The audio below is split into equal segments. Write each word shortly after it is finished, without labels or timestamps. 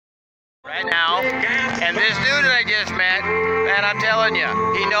right now, and this dude that I just met, man, I'm telling you,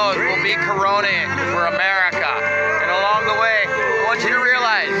 he knows we'll beat Corona for America. And along the way, I want you to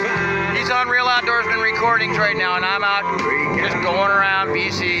realize, he's on Real Outdoorsman Recordings right now, and I'm out just going around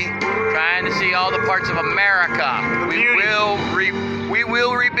BC, trying to see all the parts of America. We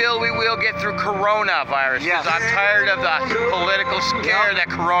will rebuild, we will get through coronavirus, because I'm tired of the political scare that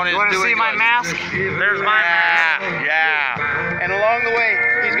Corona is doing. You want to see my mask? There's my mask. Yeah. And along the way,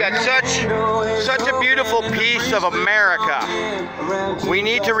 he's got such a beautiful piece of America. We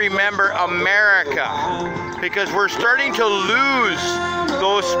need to remember America, because we're starting to lose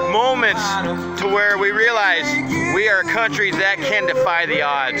those moments to where we realize we are a country that can defy the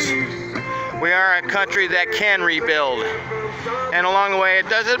odds. We are a country that can rebuild. And along the way, it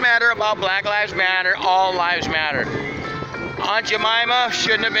doesn't matter about Black Lives Matter, all lives matter. Aunt Jemima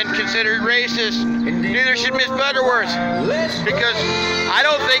shouldn't have been considered racist. Neither should Miss Butterworth. Because I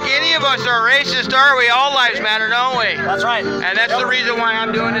don't think any of us are racist, are we? All lives matter, don't we? That's right. And that's the reason why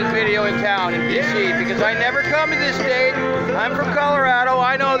I'm doing this video in town, in BC, because I never come to this state. I'm from Colorado,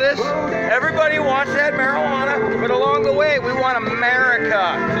 I know this. Everybody wants that marijuana, but along the way, we want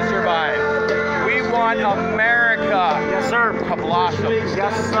America to survive. We want America. Yes, sir. To blossom.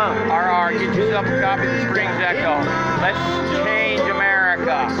 Yes, sir. RR, get yourself a copy of the Springs Echo. Let's change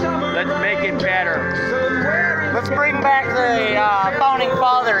America. Let's make it better. Let's bring back the founding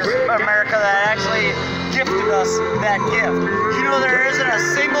fathers of America that actually gifted us that gift. You know, there isn't a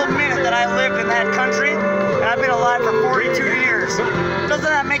single minute that I lived in that country, and I've been alive for 42 years. Doesn't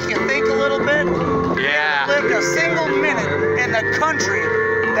that make you think a little bit? Yeah. I lived a single minute in the country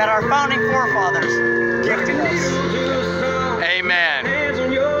that our founding forefathers gifted us. Amen.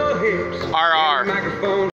 RR.